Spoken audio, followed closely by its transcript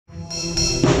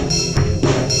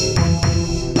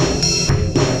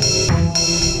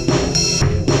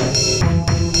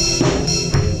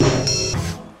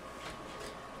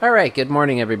Alright, good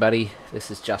morning everybody.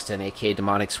 This is Justin, aka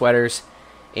Demonic Sweaters,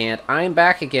 and I'm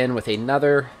back again with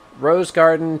another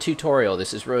Rosegarden tutorial.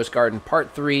 This is Rosegarden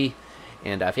Part 3,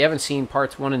 and if you haven't seen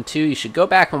Parts 1 and 2, you should go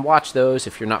back and watch those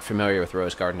if you're not familiar with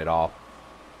Rosegarden at all.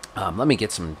 Let me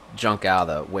get some junk out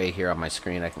of the way here on my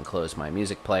screen. I can close my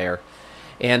music player.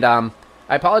 And I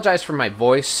apologize for my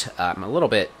voice. I'm a little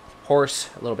bit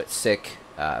hoarse, a little bit sick,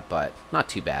 but not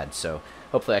too bad, so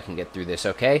hopefully I can get through this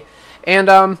okay.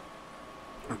 And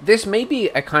this may be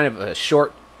a kind of a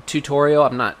short tutorial.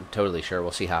 I'm not totally sure.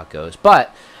 We'll see how it goes.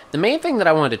 But the main thing that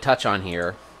I wanted to touch on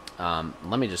here,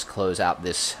 let me just close out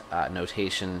this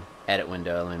notation edit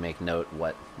window. Let me make note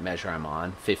what measure I'm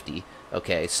on, 50.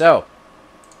 Okay, so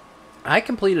I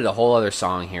completed a whole other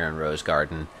song here in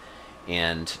Rosegarden,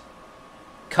 and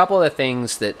a couple of the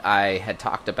things that I had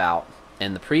talked about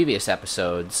in the previous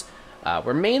episodes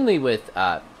were mainly with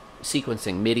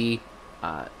sequencing MIDI,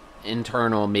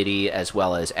 internal MIDI as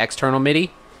well as external MIDI.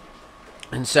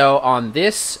 And so on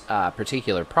this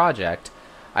particular project,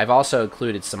 I've also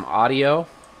included some audio,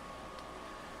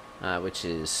 which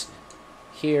is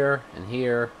here and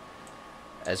here,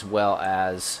 as well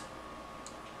as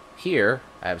here.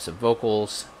 I have some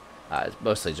vocals, it's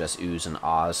mostly just oohs and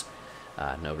ahs,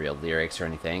 no real lyrics or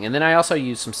anything. And then I also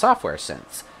use some software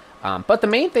synths. But the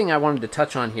main thing I wanted to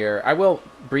touch on here, I will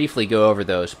briefly go over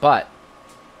those, but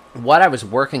what I was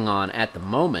working on at the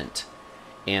moment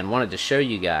and wanted to show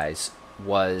you guys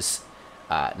was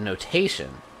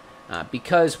notation.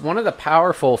 Because one of the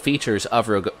powerful features of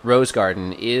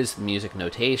Rosegarden is music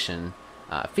notation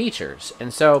features.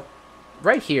 And so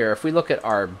right here, if we look at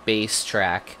our bass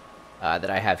track that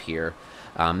I have here,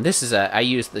 this is I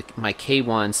use my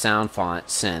K1 sound font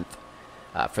synth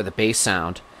for the bass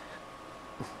sound.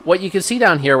 What you can see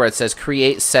down here where it says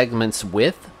create segments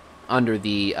with, under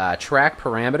the track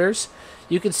parameters,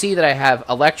 you can see that I have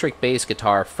electric bass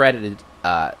guitar fretted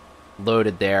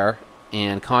loaded there,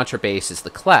 and contrabass is the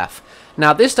clef.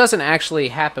 Now this doesn't actually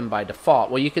happen by default.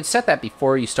 Well, you can set that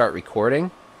before you start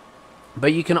recording,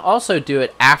 but you can also do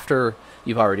it after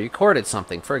you've already recorded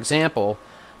something. For example,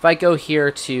 if I go here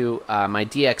to my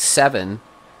DX7,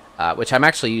 which I'm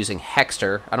actually using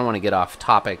Hexter. I don't want to get off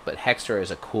topic, but Hexter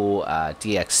is a cool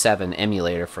DX7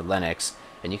 emulator for Linux,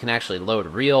 and you can actually load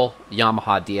real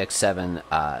Yamaha DX7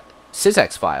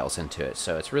 SysX files into it,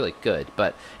 so it's really good.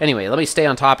 But anyway, let me stay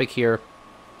on topic here.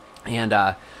 And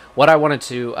what I wanted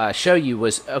to show you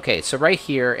was, okay, so right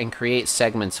here in create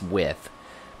segments with,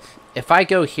 if I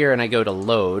go here and I go to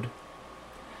load,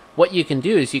 what you can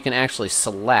do is you can actually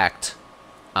select,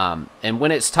 and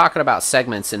when it's talking about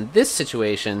segments in this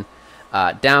situation,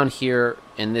 down here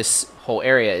in this whole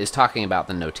area is talking about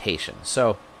the notation.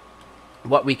 So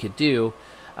what we could do,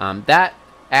 that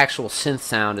actual synth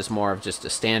sound is more of just a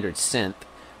standard synth.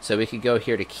 So we could go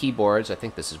here to keyboards. I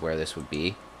think this is where this would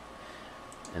be.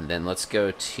 And then let's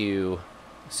go to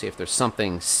see if there's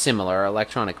something similar.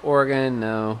 Electronic organ,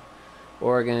 no.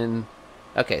 Organ.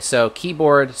 Okay, so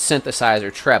keyboard,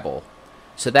 synthesizer, treble.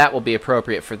 So that will be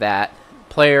appropriate for that.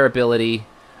 Player ability.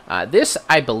 This,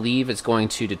 I believe, is going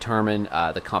to determine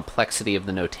the complexity of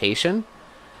the notation.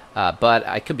 But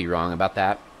I could be wrong about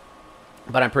that.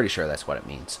 But I'm pretty sure that's what it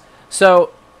means.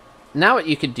 So now what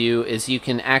you could do is you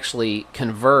can actually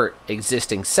convert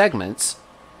existing segments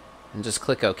and just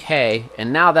click OK,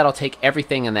 and now that'll take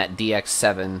everything in that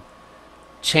DX7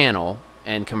 channel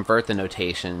and convert the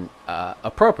notation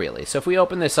appropriately. So if we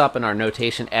open this up in our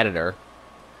notation editor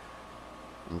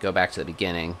and go back to the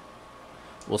beginning,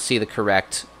 we'll see the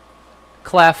correct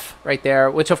clef right there,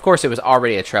 which of course it was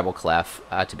already a treble clef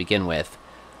to begin with,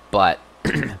 but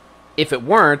if it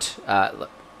weren't,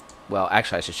 well,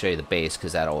 actually I should show you the bass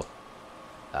because that'll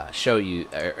show you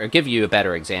or give you a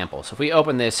better example. So if we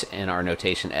open this in our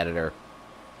notation editor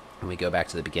and we go back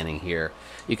to the beginning here,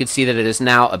 you can see that it is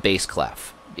now a bass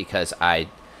clef because I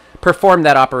performed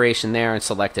that operation there and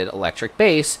selected electric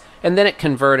bass, and then it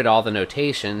converted all the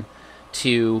notation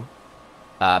to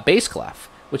bass clef,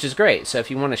 which is great. So if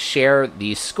you want to share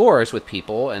these scores with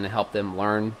people and help them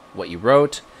learn what you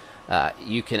wrote,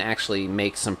 you can actually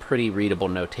make some pretty readable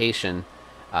notation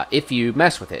if you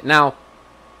mess with it. Now,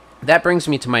 that brings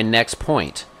me to my next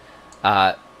point.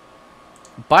 By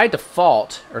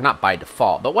default, or not by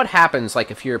default, but what happens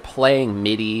like if you're playing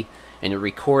MIDI and you're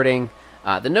recording,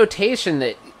 the notation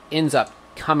that ends up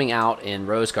coming out in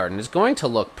Rosegarden is going to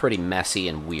look pretty messy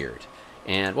and weird.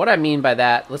 And what I mean by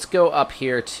that, let's go up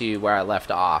here to where I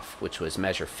left off, which was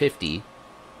measure 50,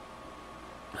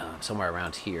 somewhere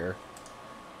around here.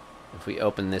 If we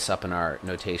open this up in our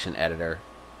notation editor,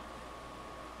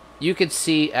 you could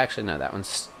see, actually no, that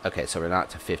one's, okay, so we're not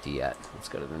to 50 yet. Let's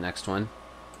go to the next one.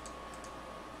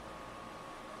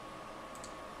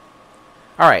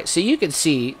 Alright, so you can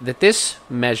see that this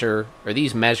measure, or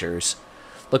these measures,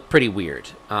 look pretty weird.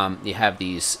 You have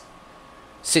these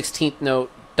 16th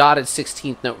note, dotted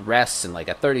 16th note rests, and like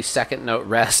a 32nd note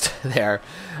rest there.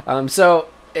 So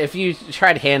if you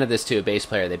tried to hand this to a bass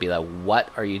player, they'd be like, what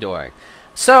are you doing?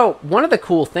 So one of the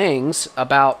cool things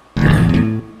about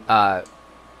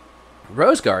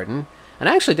Rosegarden, and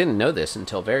I actually didn't know this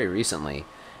until very recently,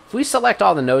 if we select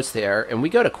all the notes there and we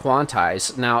go to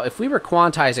quantize, now if we were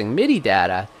quantizing MIDI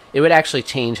data, it would actually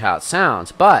change how it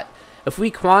sounds. But if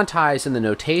we quantize in the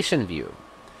notation view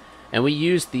and we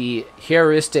use the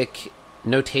heuristic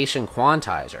notation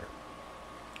quantizer,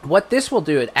 what this will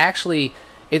do,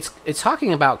 it's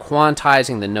talking about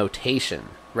quantizing the notation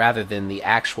rather than the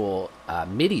actual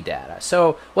MIDI data.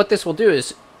 So what this will do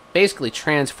is basically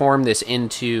transform this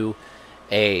into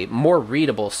a more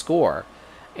readable score.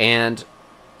 And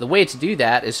the way to do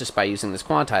that is just by using this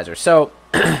quantizer. So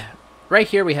right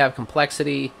here we have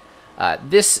complexity.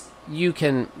 This you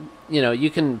can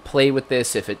play with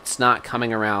this if it's not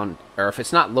coming around, or if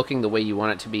it's not looking the way you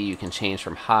want it to be. You can change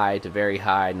from high to very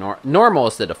high. Normal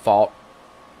is the default.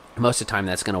 Most of the time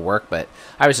that's going to work, but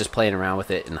I was just playing around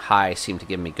with it, and high seemed to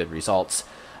give me good results.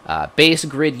 Bass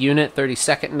grid unit,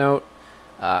 32nd note.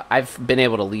 I've been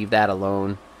able to leave that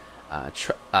alone.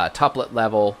 Tuplet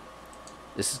level.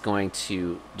 This is going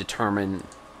to determine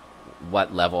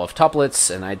what level of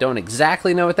tuplets, and I don't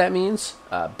exactly know what that means,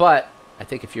 but I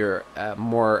think if you're a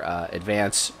more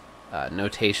advanced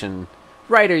notation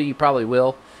writer, you probably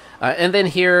will. And then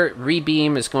here,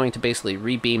 rebeam is going to basically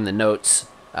rebeam the notes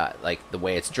like the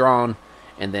way it's drawn,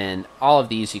 and then all of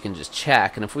these you can just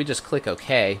check, and if we just click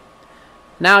OK,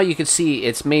 now you can see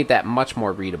it's made that much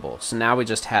more readable. So now we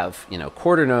just have,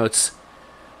 quarter notes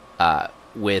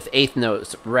with eighth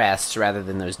notes rests rather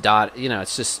than those dot.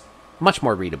 It's just much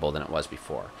more readable than it was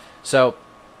before. So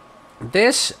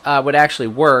this would actually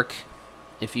work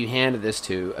if you handed this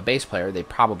to a bass player. They'd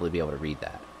probably be able to read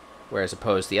that, whereas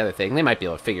opposed to the other thing, they might be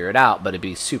able to figure it out, but it'd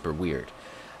be super weird.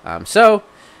 So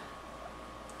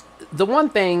the one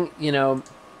thing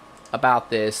about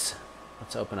this,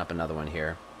 let's open up another one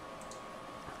here.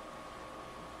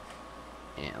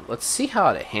 And let's see how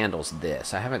it handles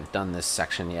this. I haven't done this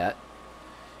section yet.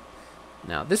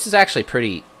 Now, this is actually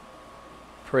pretty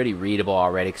readable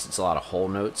already because it's a lot of whole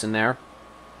notes in there.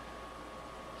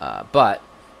 But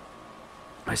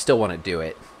I still want to do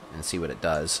it and see what it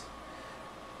does.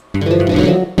 Let's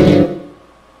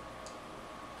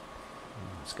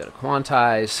go to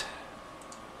quantize.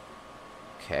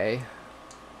 Okay.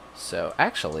 So,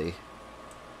 actually...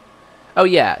 Oh,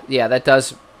 yeah, that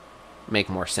does make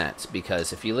more sense,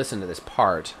 because if you listen to this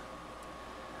part,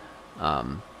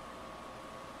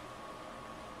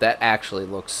 that actually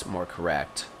looks more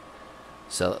correct.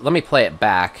 So let me play it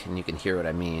back and you can hear what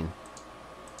I mean.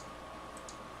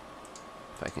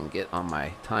 If I can get on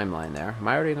my timeline there. Am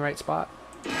I already in the right spot?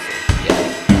 Yeah.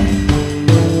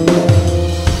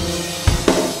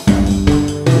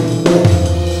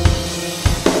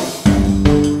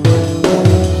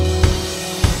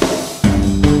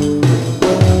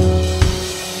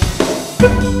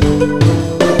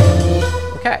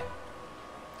 Okay.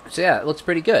 So yeah, it looks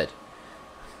pretty good.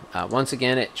 Once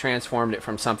again, it transformed it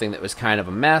from something that was kind of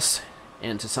a mess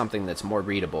into something that's more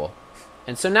readable.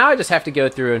 And so now I just have to go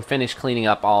through and finish cleaning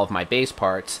up all of my bass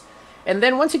parts. And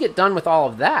then once you get done with all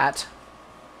of that,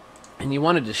 and you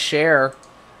wanted to share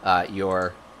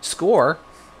your score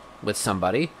with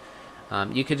somebody,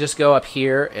 you could just go up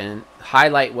here and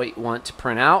highlight what you want to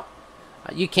print out.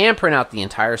 You can print out the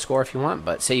entire score if you want,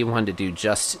 but say you wanted to do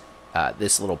just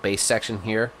this little bass section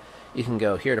here, you can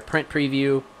go here to print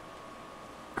preview.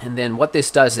 And then what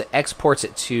this does, it exports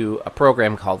it to a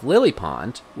program called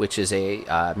LilyPond, which is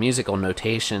a musical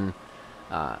notation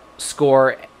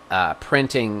score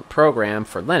printing program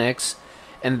for Linux.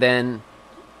 And then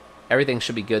everything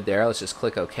should be good there. Let's just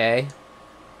click OK.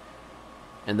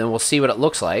 And then we'll see what it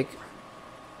looks like.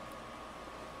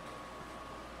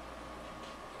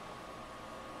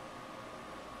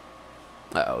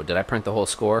 Uh-oh, did I print the whole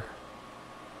score?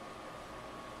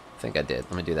 I think I did.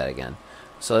 Let me do that again.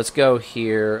 So let's go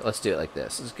here. Let's do it like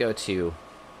this. Let's go to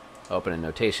open a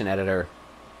notation editor.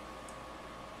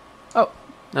 Oh,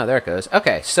 no, there it goes.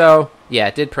 Okay, so yeah,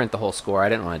 it did print the whole score. I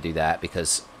didn't want to do that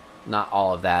because not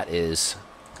all of that is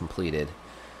completed.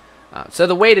 So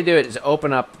the way to do it is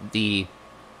open up the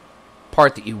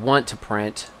part that you want to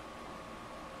print.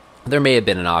 There may have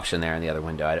been an option there in the other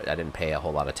window. I didn't pay a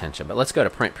whole lot of attention. But let's go to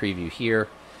print preview here.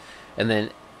 And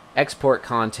then export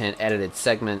content, edited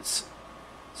segments.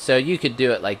 So you could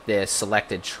do it like this,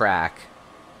 selected track.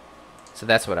 So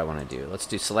that's what I want to do. Let's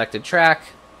do selected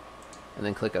track, and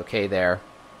then click OK there.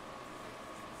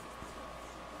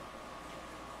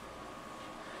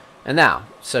 And now,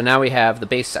 so now we have the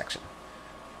bass section.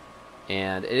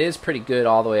 And it is pretty good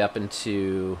all the way up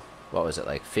into, what was it,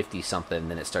 like 50 something,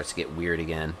 then it starts to get weird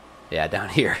again. Yeah, down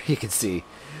here you can see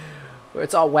where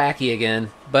it's all wacky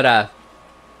again. But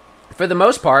for the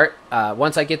most part,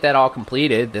 once I get that all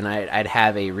completed, then I'd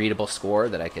have a readable score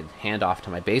that I could hand off to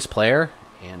my bass player.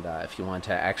 And if you want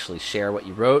to actually share what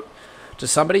you wrote to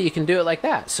somebody, you can do it like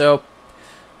that. So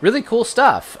really cool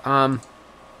stuff.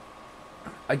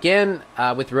 Again,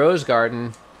 with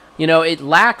Rosegarden, you know, it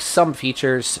lacks some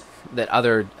features that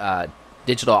other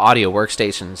digital audio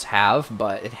workstations have,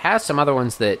 but it has some other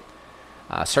ones that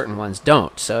certain ones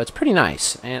don't. So it's pretty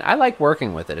nice, and I like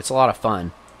working with it. It's a lot of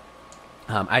fun.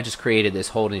 I just created this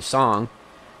whole new song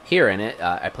here in it.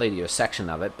 I played you a section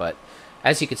of it, but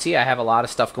as you can see, I have a lot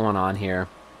of stuff going on here.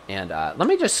 And let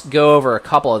me just go over a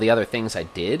couple of the other things I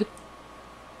did,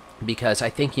 because I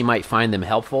think you might find them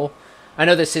helpful. I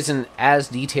know this isn't as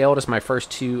detailed as my first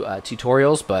two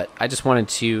tutorials, but I just wanted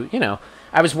to, you know,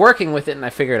 I was working with it, and I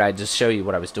figured I'd just show you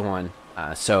what I was doing,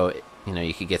 so, you know,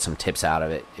 you could get some tips out of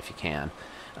it if you can.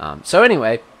 So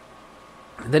anyway,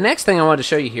 the next thing I wanted to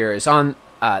show you here is on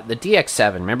the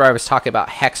DX7. Remember I was talking about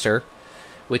Hexter,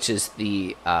 which is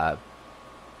the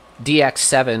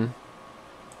DX7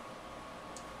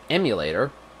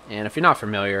 emulator. And if you're not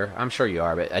familiar, I'm sure you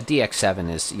are, but a DX7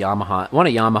 is one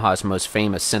of Yamaha's most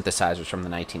famous synthesizers from the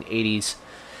 1980s.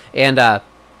 And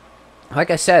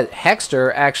like I said,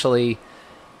 Hexter actually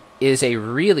is a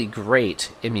really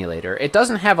great emulator. It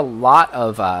doesn't have a lot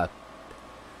of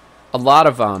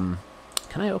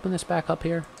can I open this back up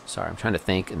here? Sorry, I'm trying to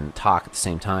think and talk at the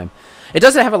same time. It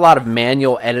doesn't have a lot of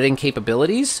manual editing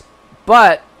capabilities,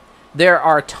 but there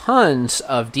are tons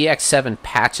of DX7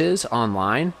 patches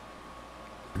online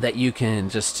that you can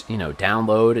just, you know,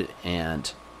 download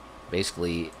and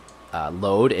basically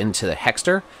load into the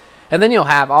Hexter. And then you'll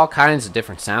have all kinds of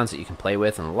different sounds that you can play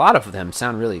with, and a lot of them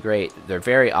sound really great. They're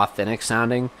very authentic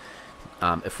sounding.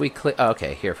 If we click,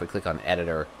 okay, here, if we click on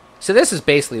editor. So this is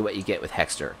basically what you get with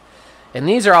Hexter. And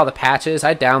these are all the patches.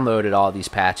 I downloaded all these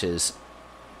patches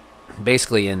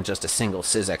basically in just a single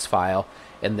SysEx file.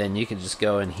 And then you can just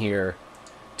go in here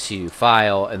to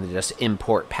file and then just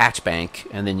import patch bank,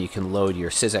 and then you can load your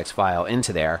SysEx file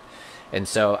into there. And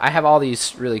so I have all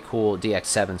these really cool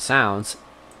DX7 sounds,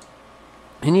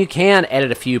 and you can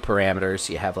edit a few parameters.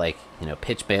 You have, like, you know,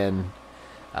 pitch bend,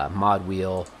 mod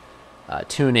wheel,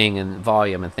 tuning and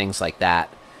volume and things like that.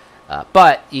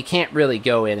 But you can't really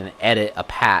go in and edit a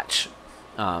patch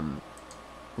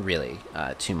really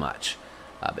too much.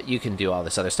 But you can do all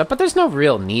this other stuff. But there's no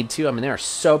real need to. I mean, there are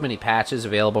so many patches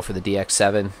available for the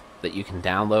DX7 that you can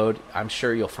download. I'm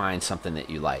sure you'll find something that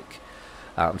you like.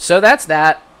 So that's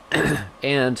that.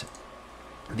 And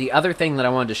the other thing that I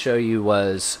wanted to show you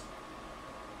was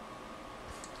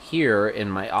here in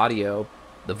my audio,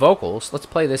 the vocals. Let's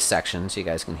play this section so you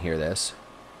guys can hear this.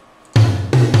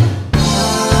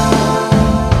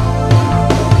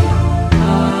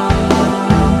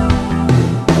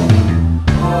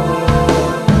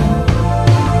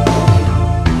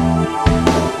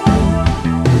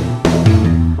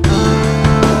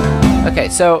 Okay,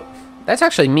 so that's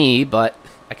actually me, but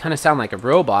I kind of sound like a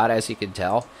robot, as you can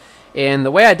tell. And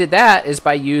the way I did that is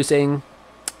by using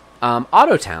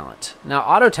Auto Talent. Now,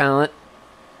 Auto Talent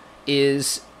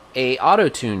is a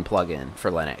auto-tune plugin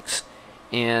for Linux.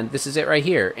 And this is it right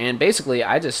here. And basically,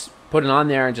 I just put it on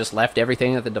there and just left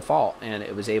everything at the default, and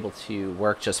it was able to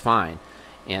work just fine.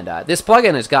 And this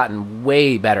plugin has gotten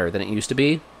way better than it used to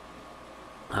be.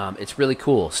 It's really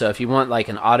cool. So if you want like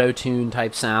an auto-tune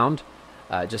type sound,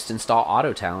 just install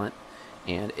Auto Talent,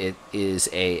 and it is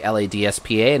a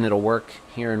LADSPA, and it'll work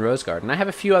here in Rosegarden. I have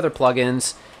a few other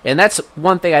plugins, and that's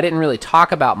one thing I didn't really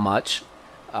talk about much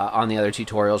on the other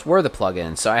tutorials, were the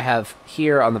plugins. So I have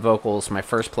here on the vocals, my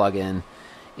first plugin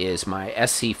is my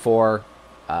SC4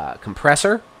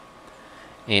 compressor,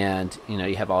 and you know,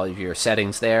 you have all of your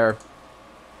settings there.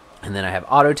 And then I have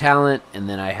Auto Talent, and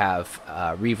then I have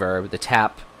Reverb, the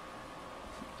tap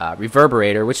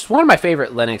reverberator, which is one of my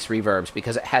favorite Linux reverbs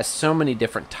because it has so many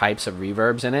different types of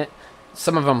reverbs in it.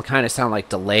 Some of them kind of sound like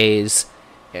delays,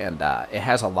 and it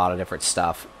has a lot of different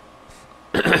stuff.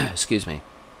 Excuse me.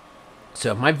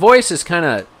 So my voice is kind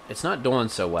of, it's not doing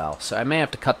so well, so I may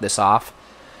have to cut this off.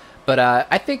 But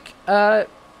I think that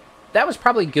was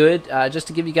probably good, just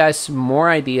to give you guys some more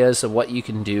ideas of what you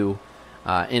can do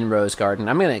in Rosegarden.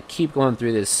 I'm going to keep going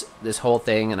through this whole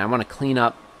thing, and I want to clean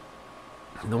up.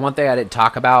 The one thing I didn't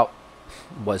talk about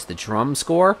was the drum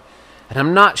score, and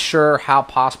I'm not sure how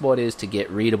possible it is to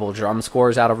get readable drum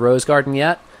scores out of Rosegarden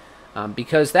yet,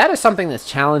 because that is something that's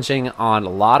challenging on a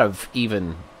lot of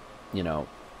even, you know,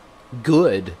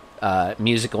 good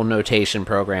musical notation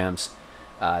programs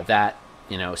that,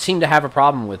 you know, seem to have a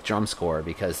problem with drum score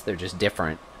because they're just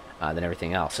different than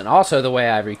everything else. And also the way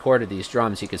I've recorded these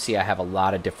drums, you can see I have a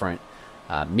lot of different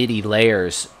MIDI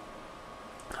layers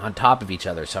on top of each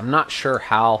other. So I'm not sure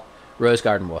how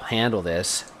Rosegarden will handle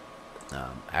this.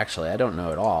 Actually, I don't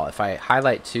know at all. If I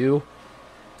highlight 2,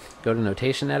 go to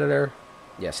notation editor,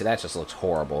 yeah, see, that just looks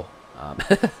horrible.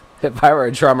 If I were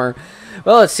a drummer,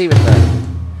 well, let's see what the...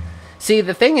 See,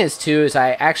 the thing is, too, is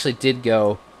I actually did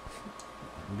go,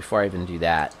 before I even do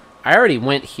that, I already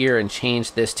went here and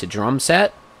changed this to drum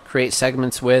set, create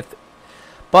segments with,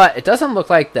 but it doesn't look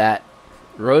like that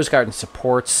Rosegarden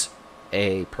supports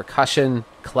a percussion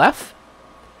clef.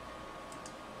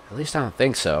 At least I don't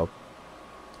think so.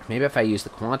 Maybe if I use the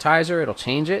quantizer, it'll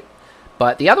change it.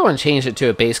 But the other one changed it to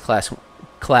a bass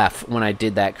clef when I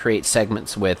did that create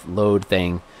segments with load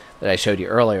thing that I showed you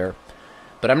earlier.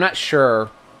 But I'm not sure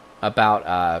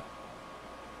about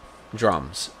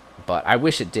drums. But I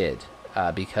wish it did.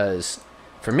 Because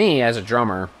for me, as a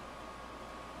drummer,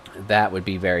 that would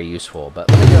be very useful. But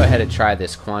let me go ahead and try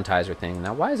this quantizer thing.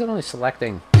 Now, why is it only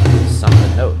selecting some of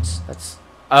the notes? That's...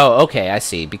 Oh, okay, I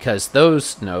see. Because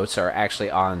those notes are actually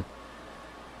on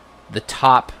the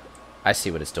top. I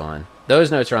see what it's doing.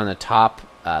 Those notes are on the top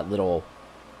little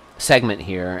segment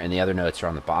here, and the other notes are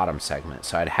on the bottom segment.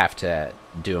 So I'd have to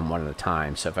do them one at a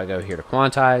time. So if I go here to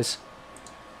quantize,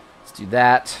 let's do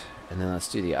that, and then let's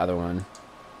do the other one.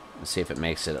 Let's see if it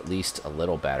makes it at least a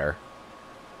little better.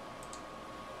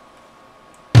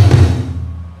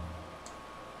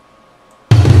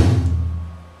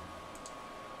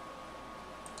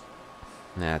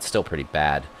 Nah, it's still pretty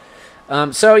bad.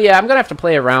 So yeah, I'm going to have to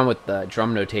play around with the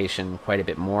drum notation quite a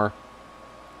bit more.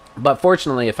 But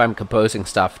fortunately, if I'm composing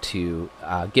stuff to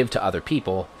give to other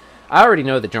people, I already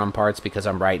know the drum parts because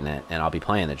I'm writing it, and I'll be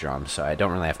playing the drums, so I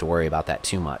don't really have to worry about that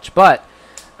too much. But,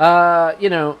 you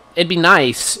know, it'd be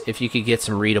nice if you could get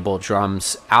some readable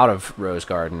drums out of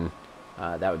Rosegarden.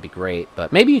 That would be great.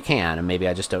 But maybe you can, and maybe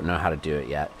I just don't know how to do it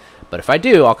yet. But if I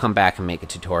do, I'll come back and make a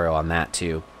tutorial on that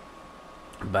too.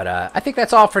 But I think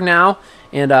that's all for now,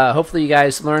 and hopefully you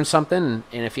guys learned something.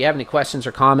 And if you have any questions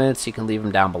or comments, you can leave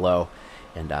them down below.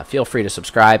 And feel free to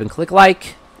subscribe and click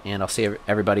like, and I'll see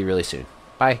everybody really soon.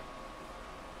 Bye.